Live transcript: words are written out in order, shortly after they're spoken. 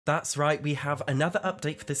That's right, we have another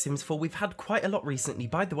update for The Sims 4. We've had quite a lot recently.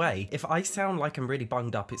 By the way, if I sound like I'm really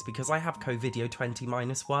bunged up, it's because I have COVID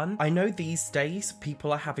 20-1. I know these days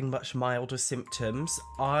people are having much milder symptoms.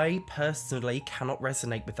 I personally cannot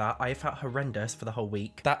resonate with that. I felt horrendous for the whole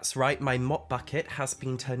week. That's right, my mop bucket has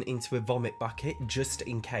been turned into a vomit bucket just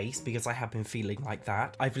in case, because I have been feeling like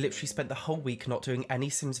that. I've literally spent the whole week not doing any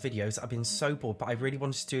Sims videos. I've been so bored, but I really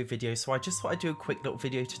wanted to do a video, so I just thought I'd do a quick little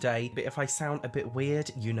video today. But if I sound a bit weird,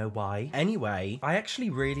 you know why. Anyway, I actually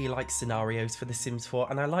really like scenarios for The Sims 4,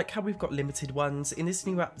 and I like how we've got limited ones. In this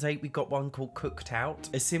new update, we've got one called Cooked Out.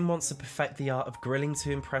 A Sim wants to perfect the art of grilling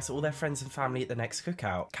to impress all their friends and family at the next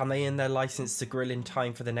cookout. Can they earn their license to grill in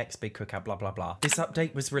time for the next big cookout, blah blah blah. This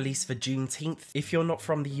update was released for Juneteenth. If you're not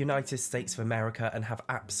from the United States of America and have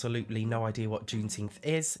absolutely no idea what Juneteenth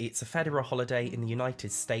is, it's a federal holiday in the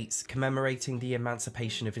United States commemorating the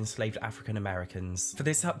emancipation of enslaved African Americans. For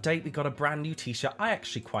this update, we got a brand new t-shirt. I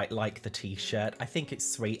actually quite like the t-shirt. I think it's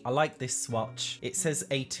sweet. I like this swatch. It says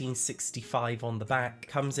 1865 on the back.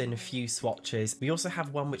 Comes in a few swatches. We also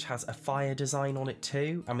have one which has a fire design on it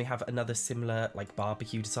too, and we have another similar like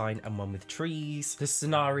barbecue design and one with trees. The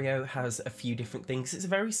scenario has a few different things. It's a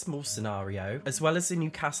very small scenario. As well as the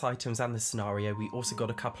new cast items and the scenario, we also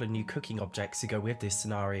got a couple of new cooking objects to go with this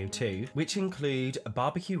scenario too, which include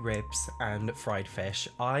barbecue ribs and fried fish.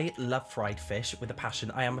 I love fried fish with a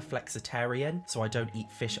passion. I am a flexitarian, so I don't eat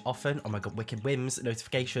fish often. Oh my god, wicked whims,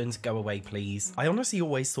 notifications, go away please. I honestly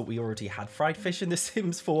always thought we already had fried fish in The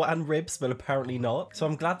Sims 4 and ribs, but apparently not. So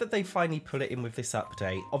I'm glad that they finally put it in with this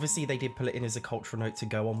update. Obviously they did put it in as a cultural note to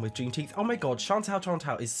go on with Juneteenth. Oh my god,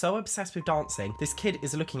 Chantal is so obsessed with dancing. This kid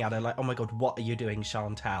is looking at her like, oh my god, what are you doing,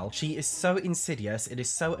 Chantal? She is so insidious, it is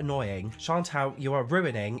so annoying. Chantal, you are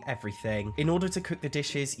ruining everything. In order to cook the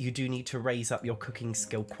dishes, you do need to raise up your cooking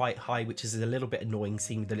skill quite high, which is a little bit annoying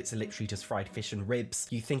seeing that it's literally just fried fish and ribs.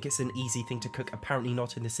 You think it's an easy thing to cook, apparently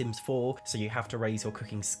not in The Sims 4, so you have to raise your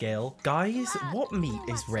cooking skill. Guys, what meat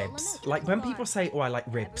is ribs? Like when people say, oh I like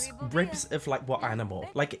ribs of like what animal?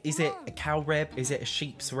 Like is it a cow rib? Is it a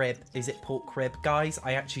sheep's rib? Is it pork rib? Guys,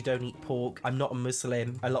 I actually don't eat pork. I'm not a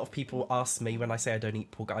Muslim. A lot of people ask me when I say I don't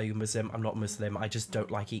eat pork, are you Muslim? I'm not Muslim. I just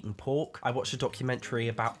don't like eating pork. I watched a documentary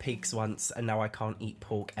about pigs once and now I can't eat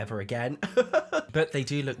pork ever again. But they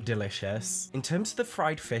do look delicious. In terms of the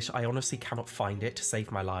fried fish, I honestly cannot find it to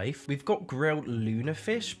save my life. We've got grilled Luna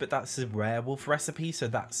fish, but that's a werewolf recipe, so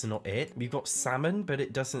that's not it. We've got salmon, but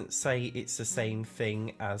it doesn't say it's the same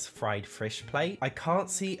thing as fried fish plate. I can't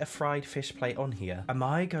see a fried fish plate on here. Am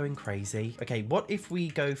I going crazy? Okay, what if we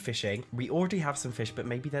go fishing? We already have some fish, but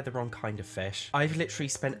maybe they're the wrong kind of fish. I've literally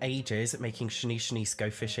spent ages making Shanice go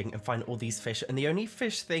fishing and find all these fish, and the only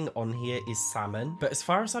fish thing on here is salmon. But as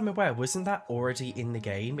far as I'm aware, wasn't that already in the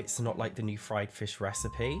game? It's not like the new fried fish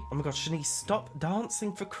recipe. Oh my god, Shanice, stop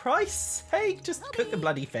dancing for Christ's sake, just cook the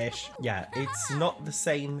bloody fish. Yeah, it's not the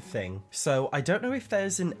same thing. So I don't know if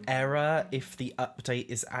there's an error, if the update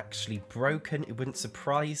is actually broken. It wouldn't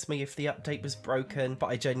surprise me if the update was broken, but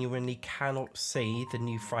I genuinely cannot see the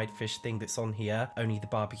new fried fish thing that's on here, only the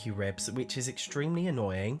barbecue ribs, which is extremely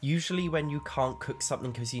annoying. Usually when you can't cook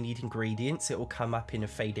something because you need ingredients, it will come up in a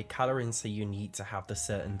faded color and say you need to have the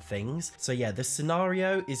certain things. So yeah, the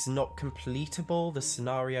scenario is not completable. The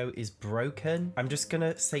scenario is broken. I'm just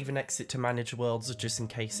gonna save and exit to manage worlds just in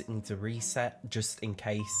case it needs a reset, just in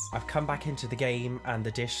case. I've come back into the game and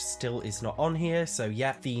the dish still is not on here. So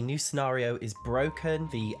yeah, the new scenario is broken.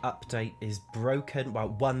 The update is broken.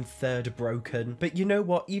 Well, 1/3 broken. But you know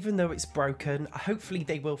what? Even though it's broken, hopefully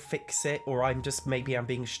they will fix it, or maybe I'm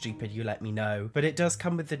being stupid, you let me know. But it does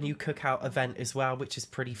come with the new cookout event as well, which is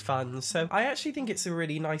pretty fun. So I actually think it's a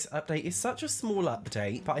really nice update. It's such a small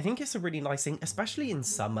update, but I think it's a really nice thing, especially in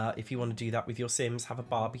summer, if you want to do that with your Sims, have a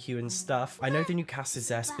barbecue and stuff. I know the new cast is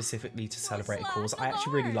there specifically to celebrate a cause. I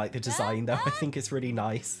actually really like the design though. I think it's really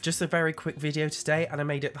nice. Just a very quick video today, and I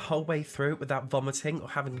made it the whole way through without vomiting or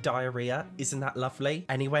having diarrhea. Isn't that lovely?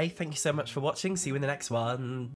 Anyway, thank you so much for watching. See you in the next one.